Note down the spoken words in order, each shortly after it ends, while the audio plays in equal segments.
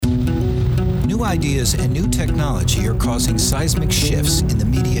New ideas and new technology are causing seismic shifts in the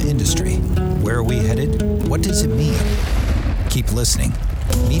media industry. Where are we headed? What does it mean? Keep listening.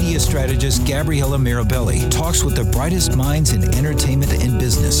 Media strategist Gabriella Mirabelli talks with the brightest minds in entertainment and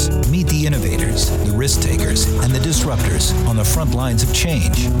business. Meet the innovators, the risk takers, and the disruptors on the front lines of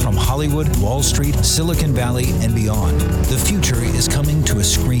change from Hollywood, Wall Street, Silicon Valley, and beyond. The future is coming to a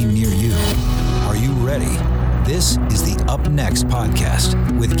screen near you. Are you ready? This is the Up Next podcast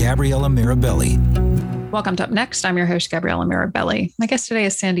with Gabriella Mirabelli. Welcome to Up Next. I'm your host, Gabriella Mirabelli. My guest today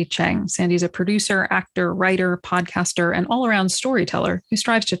is Sandy Cheng. Sandy's a producer, actor, writer, podcaster, and all-around storyteller who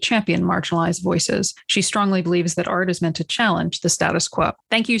strives to champion marginalized voices. She strongly believes that art is meant to challenge the status quo.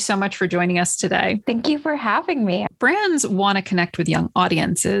 Thank you so much for joining us today. Thank you for having me. Brands want to connect with young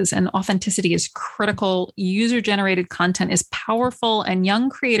audiences, and authenticity is critical. User-generated content is powerful, and young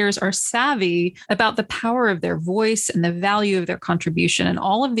creators are savvy about the power of their voice and the value of their contribution. And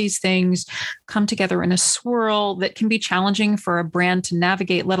all of these things come together in a swirl that can be challenging for a brand to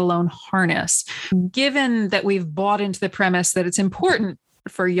navigate, let alone harness. Given that we've bought into the premise that it's important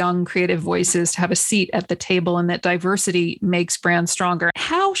for young creative voices to have a seat at the table and that diversity makes brands stronger,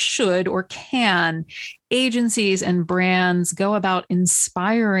 how should or can agencies and brands go about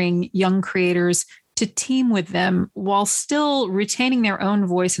inspiring young creators to team with them while still retaining their own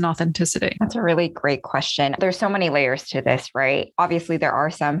voice and authenticity? That's a really great question. There's so many layers to this, right? Obviously, there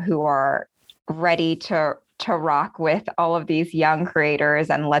are some who are ready to rock with all of these young creators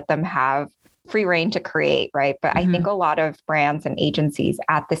and let them have free reign to create, right? But I think a lot of brands and agencies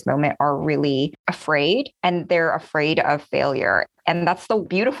at this moment are really afraid, and they're afraid of failure. And that's the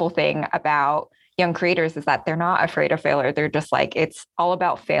beautiful thing about young creators, is that they're not afraid of failure. They're just like, it's all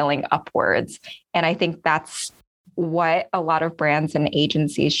about failing upwards. And I think that's what a lot of brands and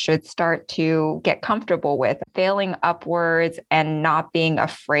agencies should start to get comfortable with, failing upwards and not being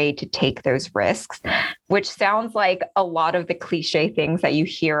afraid to take those risks, which sounds like a lot of the cliche things that you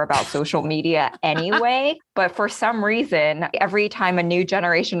hear about social media anyway. But for some reason, every time a new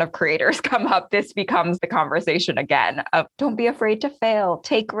generation of creators come up, this becomes the conversation again of don't be afraid to fail,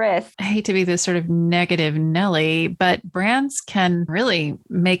 take risks. I hate to be this sort of negative Nelly, but brands can really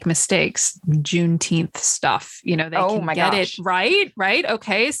make mistakes. Juneteenth stuff, they can get it right.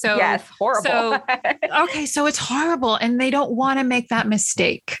 Okay. So yes, horrible. So it's horrible and they don't want to make that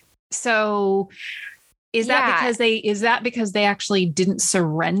mistake. So is that because they actually didn't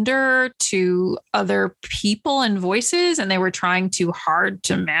surrender to other people and voices and they were trying too hard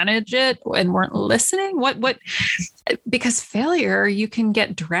to manage it and weren't listening? Because failure, you can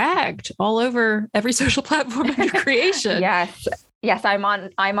get dragged all over every social platform of your creation. Yes, I'm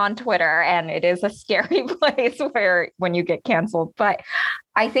on Twitter, and it is a scary place when you get canceled. But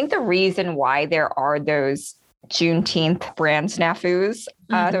I think the reason why there are those Juneteenth brand snafus,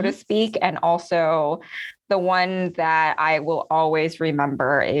 so to speak, and also the one that I will always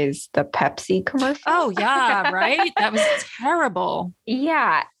remember is the Pepsi commercial. Oh, yeah, right? That was terrible.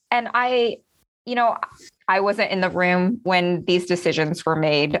 Yeah. And I wasn't in the room when these decisions were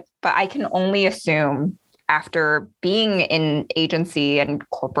made, but I can only assume, after being in agency and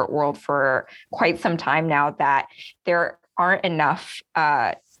corporate world for quite some time now, that there aren't enough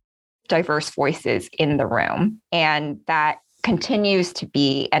diverse voices in the room. And that continues to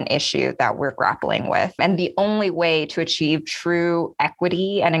be an issue that we're grappling with. And the only way to achieve true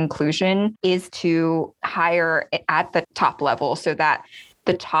equity and inclusion is to hire at the top level so that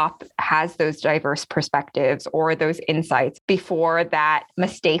the top has those diverse perspectives or those insights before that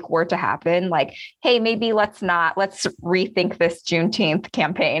mistake were to happen. Like, hey, maybe let's rethink this Juneteenth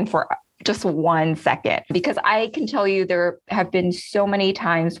campaign for just 1 second. Because I can tell you there have been so many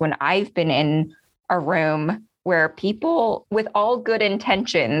times when I've been in a room where people with all good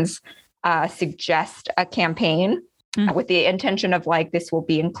intentions suggest a campaign with the intention of like, this will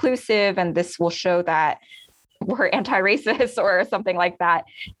be inclusive and this will show that we're anti-racist or something like that.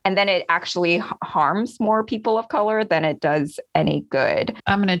 And then it actually harms more people of color than it does any good.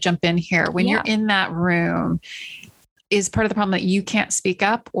 I'm going to jump in here. When you're in that room, is part of the problem that you can't speak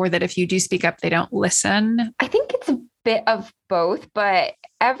up, or that if you do speak up, they don't listen? I think it's a bit of both, but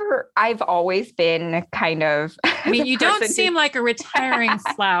I've always been kind of. I mean, you don't seem like a retiring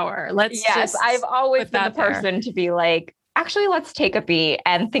flower. I've always been the person to be like, actually, let's take a beat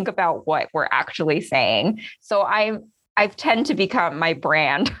and think about what we're actually saying. So I've tend to become my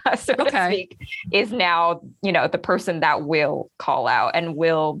brand, so to speak, is now, the person that will call out and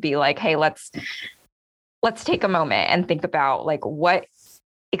will be like, hey, let's take a moment and think about like, what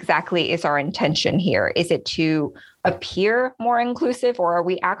exactly is our intention here? Is it to appear more inclusive, or are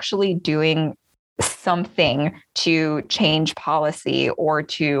we actually doing something to change policy or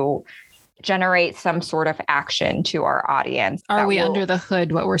to generate some sort of action to our audience. Are we under the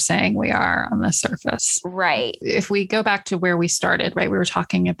hood what we're saying we are on the surface? Right. If we go back to where we started, right, we were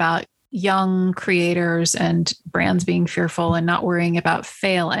talking about young creators and brands being fearful and not worrying about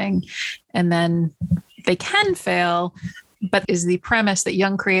failing. And then they can fail, but is the premise that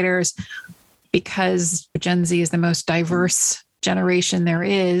young creators, because Gen Z is the most diverse generation there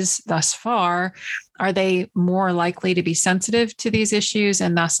is thus far, are they more likely to be sensitive to these issues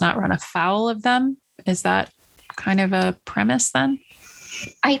and thus not run afoul of them? Is that kind of a premise then?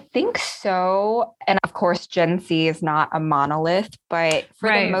 I think so. And of course, Gen Z is not a monolith, but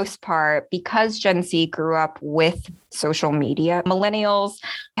for the most part, because Gen Z grew up with social media, millennials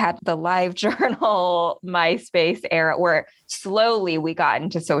had the LiveJournal, MySpace era where slowly we got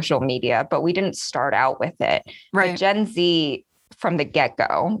into social media, but we didn't start out with it. Right. But Gen Z, from the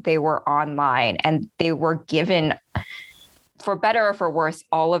get-go, they were online and they were given, for better or for worse,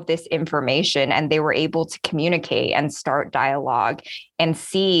 all of this information, and they were able to communicate and start dialogue and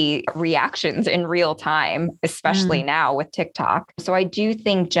see reactions in real time, especially now with TikTok. So I do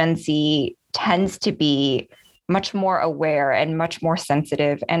think Gen Z tends to be much more aware and much more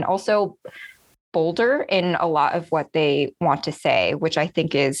sensitive, and also bolder in a lot of what they want to say, which I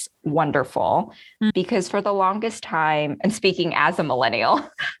think is wonderful. Because for the longest time, and speaking as a millennial,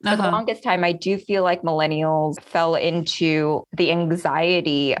 for the longest time, I do feel like millennials fell into the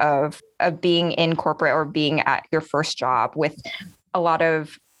anxiety of being in corporate or being at your first job with a lot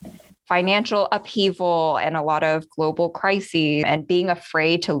of financial upheaval and a lot of global crises and being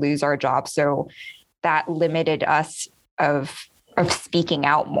afraid to lose our job. So that limited us of speaking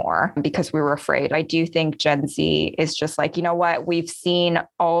out more because we were afraid. I do think Gen Z is just like, you know what, we've seen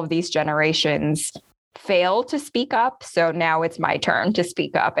all of these generations fail to speak up. So now it's my turn to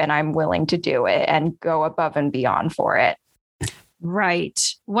speak up, and I'm willing to do it and go above and beyond for it. Right.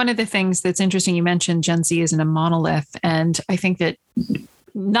 One of the things that's interesting, you mentioned Gen Z isn't a monolith. And I think that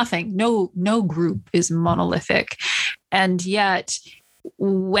no group is monolithic. And yet,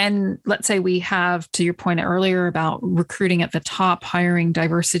 when, let's say we have, to your point earlier about recruiting at the top, hiring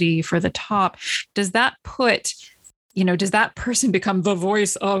diversity for the top, does that person become the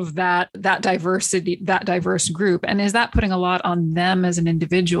voice of that diversity, that diverse group? And is that putting a lot on them as an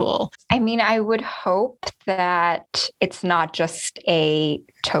individual? I mean, I would hope that it's not just a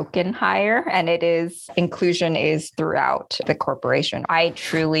token hire, and inclusion is throughout the corporation. I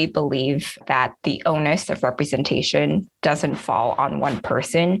truly believe that the onus of representation doesn't fall on one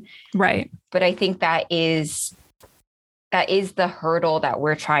person. Right. But I think that is the hurdle that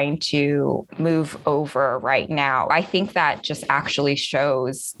we're trying to move over right now. I think that just actually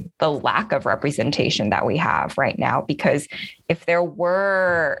shows the lack of representation that we have right now, because if there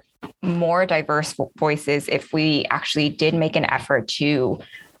were more diverse voices, if we actually did make an effort to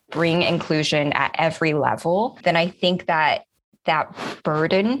bring inclusion at every level, then I think that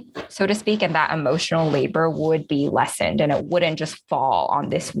burden, so to speak, and that emotional labor would be lessened, and it wouldn't just fall on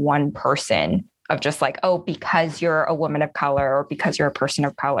this one person of just like, oh, because you're a woman of color or because you're a person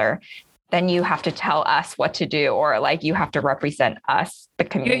of color, then you have to tell us what to do, or like you have to represent us, the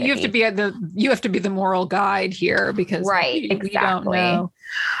community. You have to be the moral guide here, because exactly. We don't know.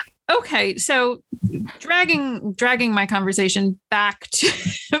 Okay, so dragging my conversation back to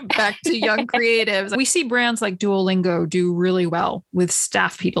young creatives, we see brands like Duolingo do really well with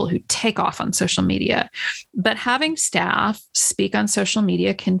staff people who take off on social media, but having staff speak on social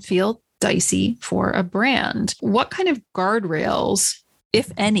media can feel dicey for a brand. What kind of guardrails, if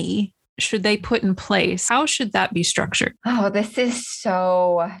any, should they put in place? How should that be structured? Oh, this is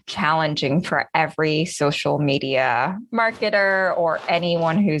so challenging for every social media marketer or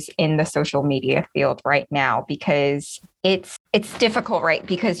anyone who's in the social media field right now, because it's difficult, right?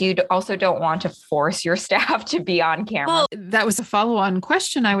 Because you also don't want to force your staff to be on camera. Well, that was a follow-on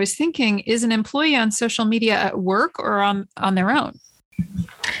question. I was thinking, is an employee on social media at work or on their own?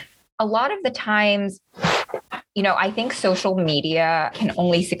 A lot of the times, I think social media can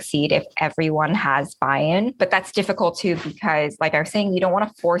only succeed if everyone has buy-in, but that's difficult too, because like I was saying, you don't want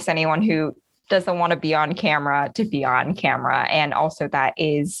to force anyone who doesn't want to be on camera to be on camera. And also that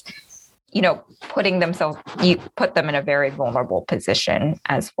is, you put them in a very vulnerable position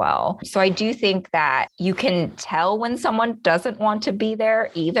as well. So I do think that you can tell when someone doesn't want to be there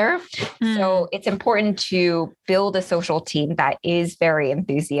either. So it's important to build a social team that is very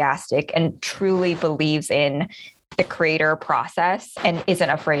enthusiastic and truly believes in the creator process and isn't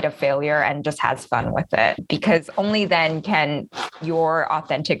afraid of failure and just has fun with it, because only then can your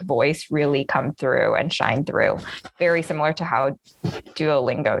authentic voice really come through and shine through. Very similar to how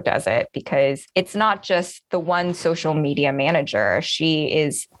Duolingo does it, because it's not just the one social media manager. She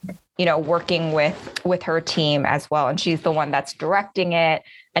is, working with her team as well. And she's the one that's directing it.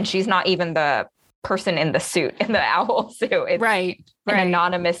 And she's not even the person in the suit, in the owl suit. It's an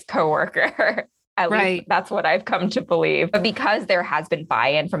anonymous coworker. At least that's what I've come to believe. But because there has been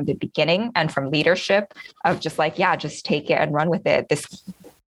buy-in from the beginning and from leadership of just like, just take it and run with it. This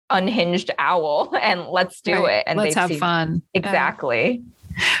unhinged owl, and let's do it. And let's have fun. Exactly.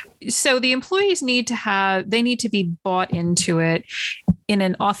 So the employees need to be bought into it in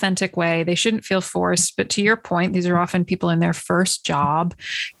an authentic way. They shouldn't feel forced. But to your point, these are often people in their first job.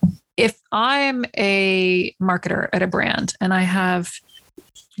 If I'm a marketer at a brand and I have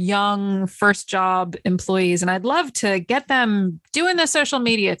young first job employees, and I'd love to get them doing the social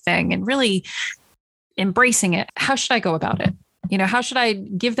media thing and really embracing it, how should I go about it? How should I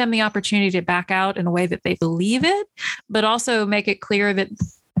give them the opportunity to back out in a way that they believe it, but also make it clear that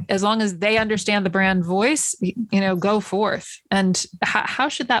as long as they understand the brand voice, go forth? And how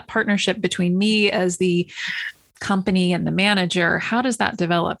should that partnership between me as the company and the manager, how does that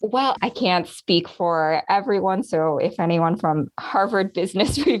develop? Well, I can't speak for everyone. So if anyone from Harvard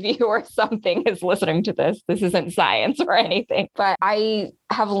Business Review or something is listening to this isn't science or anything. But I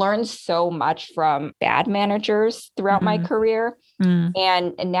have learned so much from bad managers throughout my career.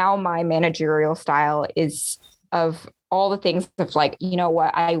 And now my managerial style is of all the things of like,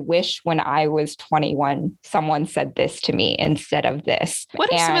 what, I wish when I was 21, someone said this to me instead of this.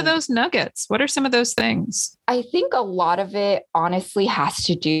 What are some of those nuggets? What are some of those things? I think a lot of it honestly has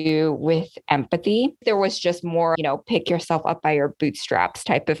to do with empathy. There was just more, pick yourself up by your bootstraps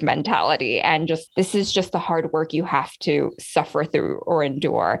type of mentality. And this is just the hard work you have to suffer through or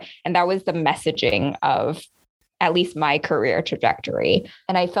endure. And that was the messaging of at least my career trajectory.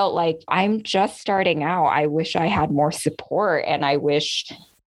 And I felt like I'm just starting out. I wish I had more support, and I wish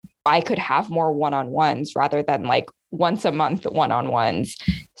I could have more one-on-ones rather than like once a month one-on-ones.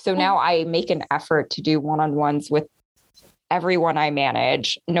 So now I make an effort to do one-on-ones with everyone I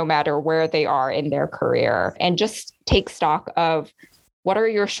manage, no matter where they are in their career, and just take stock of what are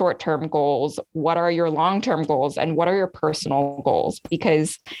your short-term goals, what are your long-term goals, and what are your personal goals?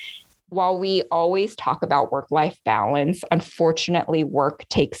 Because while we always talk about work-life balance, unfortunately, work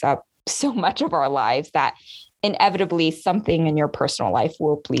takes up so much of our lives that inevitably something in your personal life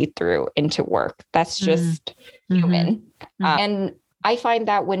will bleed through into work. That's just human. And I find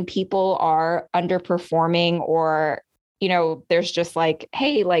that when people are underperforming or, there's just like,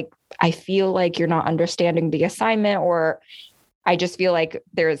 hey, like, I feel like you're not understanding the assignment, or I just feel like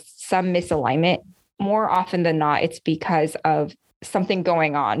there's some misalignment, more often than not, it's because of something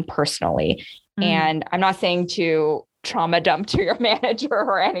going on personally. And I'm not saying to trauma dump to your manager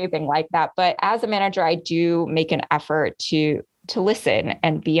or anything like that. But as a manager, I do make an effort to listen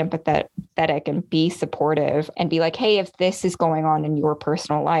and be empathetic and be supportive and be like, hey, if this is going on in your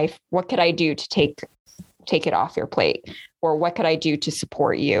personal life, what could I do to take it off your plate? Or what could I do to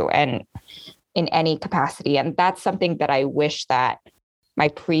support you and in any capacity? And that's something that I wish that my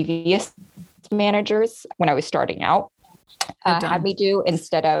previous managers, when I was starting out, had me do,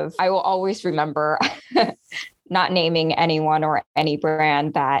 instead of, I will always remember not naming anyone or any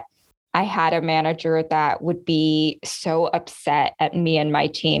brand, that I had a manager that would be so upset at me and my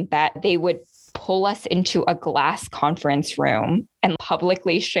team that they would pull us into a glass conference room and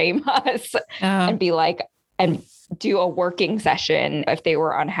publicly shame us and be like, and do a working session if they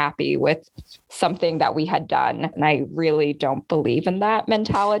were unhappy with something that we had done. And I really don't believe in that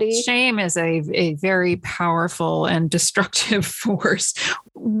mentality. Shame is a very powerful and destructive force.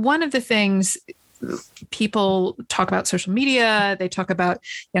 One of the things people talk about social media, they talk about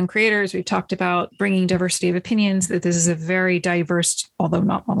young creators. We talked about bringing diversity of opinions, that this is a very diverse, although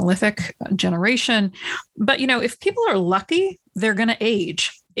not monolithic, generation. But, if people are lucky, they're going to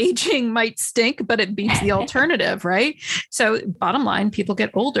age. Aging might stink, but it beats the alternative, right? So bottom line, people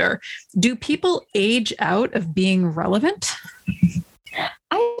get older. Do people age out of being relevant?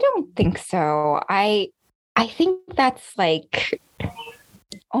 I don't think so. I think that's like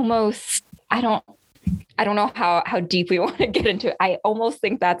almost, I don't know how deep we want to get into it. I almost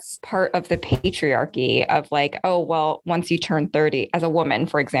think that's part of the patriarchy of like, oh, well, once you turn 30, as a woman,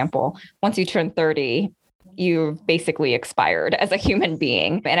 for example, once you turn 30, you've basically expired as a human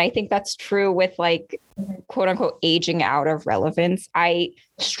being. And I think that's true with like, quote unquote, aging out of relevance. I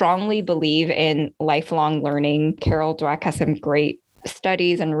strongly believe in lifelong learning. Carol Dweck has some great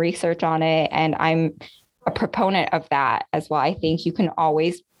studies and research on it. And I'm a proponent of that as well. I think you can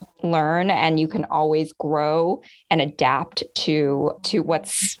always learn and you can always grow and adapt to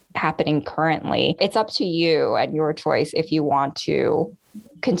what's happening currently. It's up to you and your choice if you want to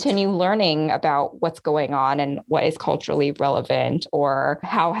continue learning about what's going on and what is culturally relevant, or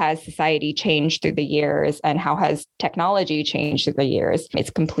how has society changed through the years and how has technology changed through the years.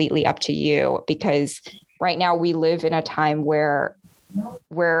 It's completely up to you, because right now we live in a time where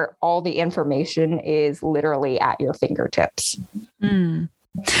all the information is literally at your fingertips. Mm.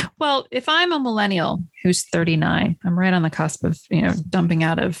 Well, if I'm a millennial who's 39, I'm right on the cusp of, dumping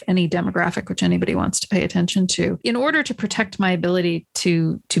out of any demographic which anybody wants to pay attention to. In order to protect my ability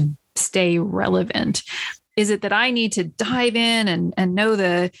to stay relevant, is it that I need to dive in and know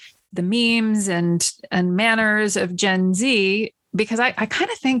the memes and manners of Gen Z? Because I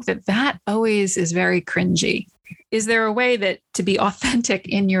kind of think that always is very cringy. Is there a way that to be authentic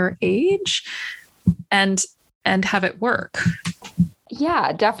in your age and have it work?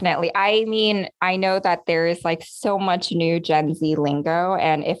 Yeah, definitely. I mean, I know that there is like so much new Gen Z lingo,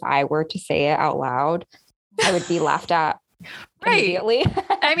 and if I were to say it out loud, I would be laughed at immediately.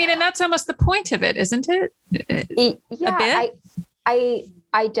 I mean, and that's almost the point of it, isn't it? Yeah,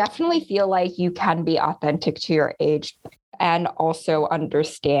 I definitely feel like you can be authentic to your age and also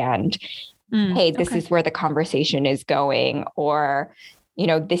understand, hey, this is where the conversation is going, or,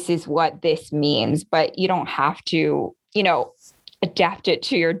 this is what this means, but you don't have to, adapt it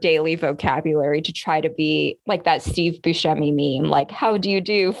to your daily vocabulary to try to be like that Steve Buscemi meme, like, how do you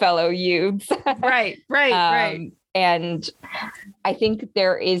do, fellow youths? Right. And I think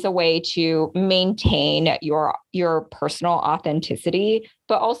there is a way to maintain your personal authenticity,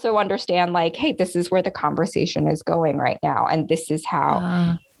 but also understand like, hey, this is where the conversation is going right now. And this is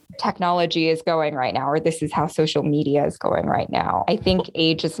how technology is going right now, or this is how social media is going right now. I think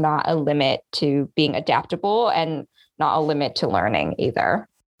age is not a limit to being adaptable and not a limit to learning either.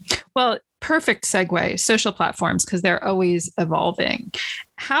 Well, perfect segue, social platforms, because they're always evolving.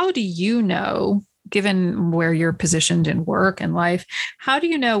 How do you know, given where you're positioned in work and life, how do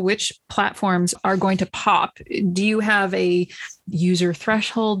you know which platforms are going to pop? Do you have a user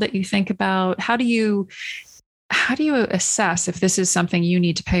threshold that you think about? How do you assess if this is something you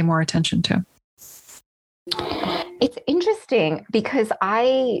need to pay more attention to? It's interesting because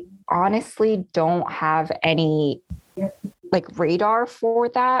I honestly don't have any like radar for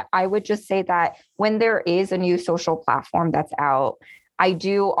that. I would just say that when there is a new social platform that's out, I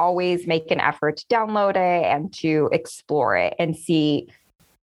do always make an effort to download it and to explore it and see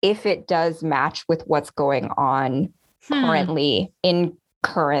if it does match with what's going on currently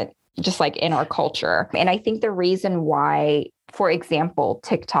just like in our culture. And I think the reason why, for example,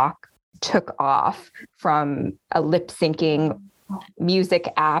 TikTok took off from a lip syncing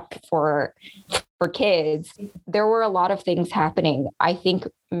music app for kids, there were a lot of things happening. I think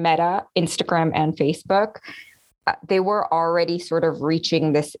Meta, Instagram, and Facebook, they were already sort of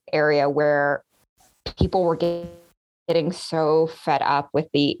reaching this area where people were getting so fed up with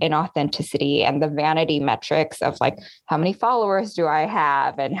the inauthenticity and the vanity metrics of like, how many followers do I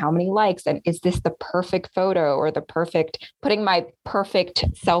have and how many likes? And is this the perfect photo or putting my perfect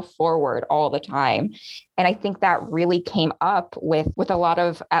self forward all the time? And I think that really came up with a lot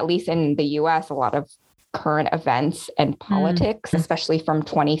of, at least in the US, a lot of current events and politics, especially from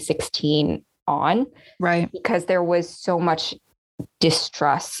 2016 on. Right. Because there was so much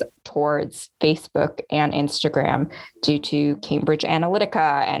distrust towards Facebook and Instagram due to Cambridge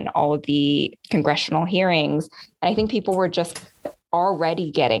Analytica and all of the congressional hearings. And I think people were just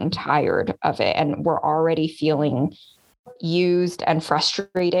already getting tired of it and were already feeling used and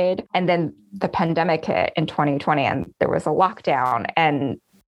frustrated. And then the pandemic hit in 2020 and there was a lockdown and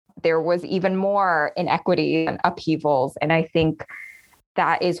there was even more inequity and upheavals. And I think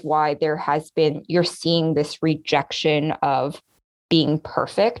that is why you're seeing this rejection of being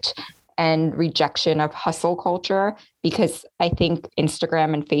perfect and rejection of hustle culture, because I think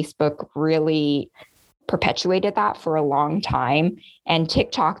Instagram and Facebook really perpetuated that for a long time. And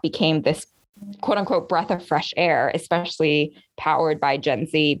TikTok became this quote unquote breath of fresh air, especially powered by Gen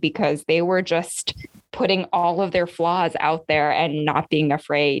Z, because they were just putting all of their flaws out there and not being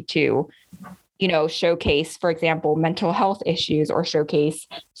afraid to, showcase, for example, mental health issues or showcase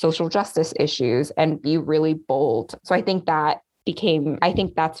social justice issues and be really bold. So I think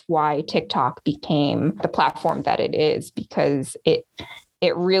that's why TikTok became the platform that it is, because it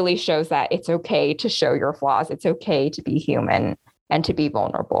really shows that it's okay to show your flaws. It's okay to be human and to be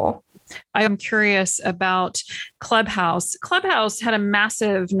vulnerable. I am curious about Clubhouse. Clubhouse had a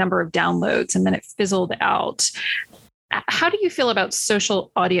massive number of downloads and then it fizzled out. How do you feel about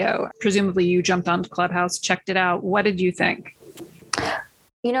social audio? Presumably you jumped onto Clubhouse, checked it out. What did you think?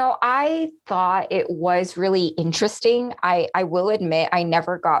 I thought it was really interesting. I will admit I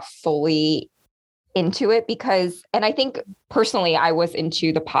never got fully into it because, and I think personally, I was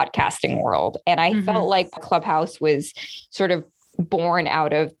into the podcasting world and I felt like Clubhouse was sort of born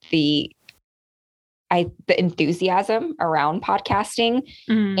out of the enthusiasm around podcasting.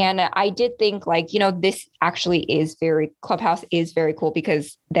 And I did think like, this actually Clubhouse is very cool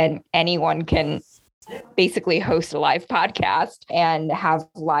because then anyone can basically host a live podcast and have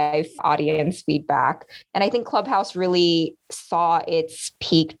live audience feedback. And I think Clubhouse really saw its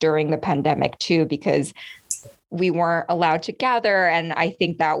peak during the pandemic too, because we weren't allowed to gather. And I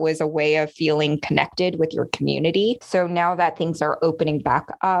think that was a way of feeling connected with your community. So now that things are opening back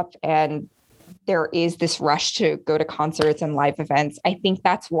up and there is this rush to go to concerts and live events, I think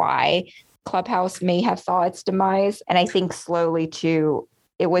that's why Clubhouse may have saw its demise. And I think slowly too,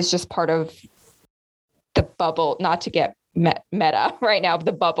 it was just part of the bubble, not to get meta right now, but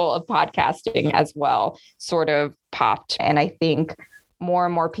the bubble of podcasting as well sort of popped. And I think more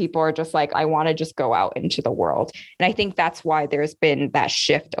and more people are just like, I want to just go out into the world. And I think that's why there's been that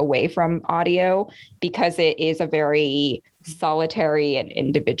shift away from audio, because it is a very solitary and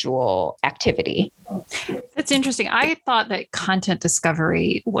individual activity. That's interesting. I thought that content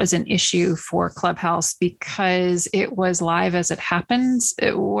discovery was an issue for Clubhouse because it was live as it happens.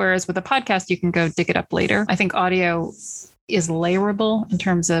 Whereas with a podcast, you can go dig it up later. I think audio is layerable in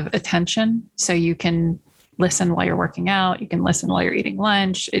terms of attention. So you can listen while you're working out. You can listen while you're eating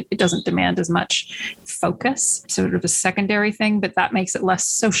lunch. It doesn't demand as much focus, sort of a secondary thing, but that makes it less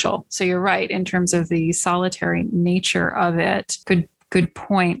social. So you're right in terms of the solitary nature of it. Good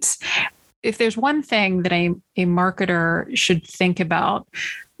points. If there's one thing that a marketer should think about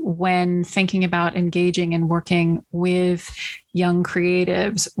when thinking about engaging and working with young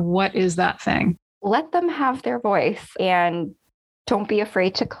creatives, what is that thing? Let them have their voice and don't be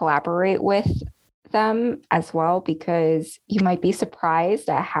afraid to collaborate with them as well, because you might be surprised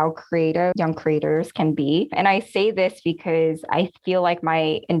at how creative young creators can be. And I say this because I feel like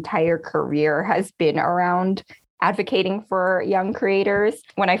my entire career has been around advocating for young creators.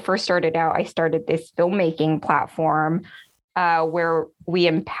 When I first started out, I started this filmmaking platform where we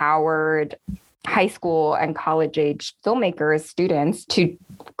empowered high school and college age filmmakers, students, to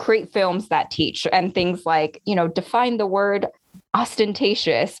create films that teach, and things like, define the word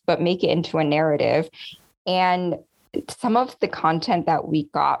ostentatious, but make it into a narrative. And some of the content that we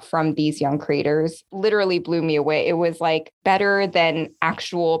got from these young creators literally blew me away. It was like better than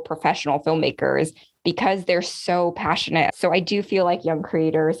actual professional filmmakers because they're so passionate. So I do feel like young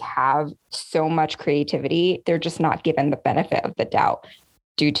creators have so much creativity. They're just not given the benefit of the doubt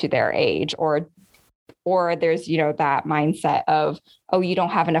due to their age, or there's, that mindset of, oh, you don't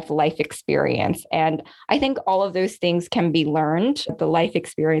have enough life experience. And I think all of those things can be learned. The life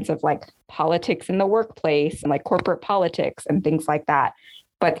experience of like politics in the workplace and like corporate politics and things like that.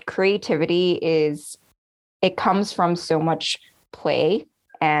 But creativity it comes from so much play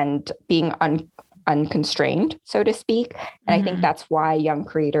and being unconstrained, so to speak. And I think that's why young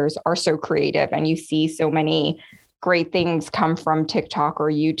creators are so creative. And you see so many great things come from TikTok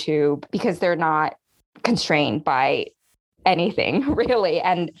or YouTube because they're not constrained by anything really.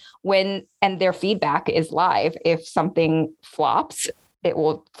 And their feedback is live. If something flops, it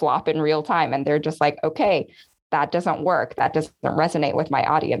will flop in real time. And they're just like, okay, that doesn't work. That doesn't resonate with my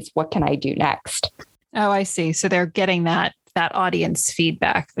audience. What can I do next? Oh, I see. So they're getting that audience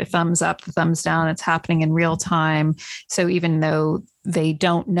feedback, the thumbs up, the thumbs down. It's happening in real time. So even though they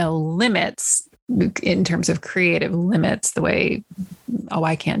don't know limits in terms of creative limits, the way, oh,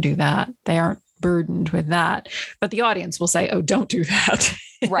 I can't do that. They aren't burdened with that, but the audience will say, oh, don't do that.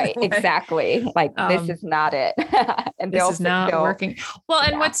 Right. Exactly. Like, this is not it. And this is not working. Well,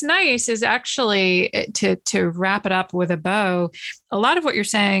 and what's nice is actually to wrap it up with a bow, a lot of what you're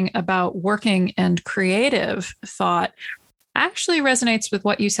saying about working and creative thought actually resonates with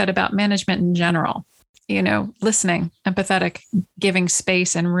what you said about management in general. Listening, empathetic, giving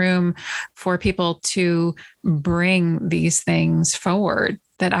space and room for people to bring these things forward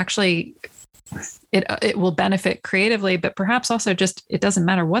that actually it will benefit creatively, but perhaps also just, it doesn't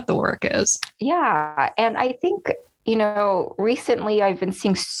matter what the work is. Yeah. And I think, recently I've been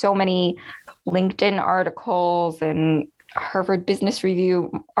seeing so many LinkedIn articles and Harvard Business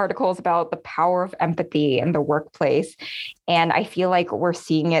Review articles about the power of empathy in the workplace. And I feel like we're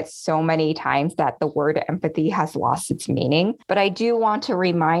seeing it so many times that the word empathy has lost its meaning. But I do want to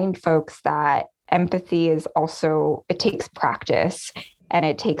remind folks that empathy is also, it takes practice and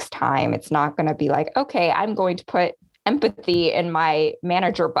it takes time. It's not going to be like, okay, I'm going to put empathy in my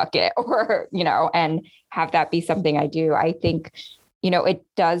manager bucket or, and have that be something I do. I think, it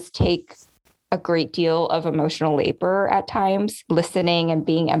does take a great deal of emotional labor at times, listening and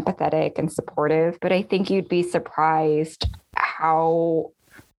being empathetic and supportive. But I think you'd be surprised how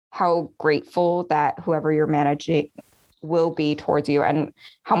grateful that whoever you're managing will be towards you, and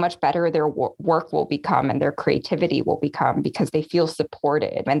how much better their work will become and their creativity will become because they feel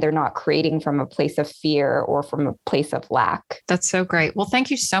supported and they're not creating from a place of fear or from a place of lack. That's so great. Well,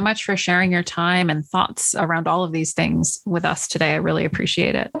 thank you so much for sharing your time and thoughts around all of these things with us today. I really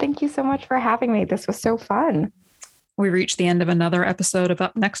appreciate it. Thank you so much for having me. This was so fun. We reached the end of another episode of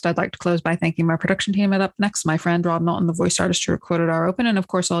Up Next. I'd like to close by thanking my production team at Up Next, my friend Rob Milton, the voice artist who recorded our open, and of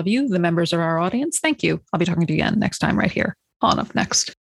course, all of you, the members of our audience. Thank you. I'll be talking to you again next time right here on Up Next.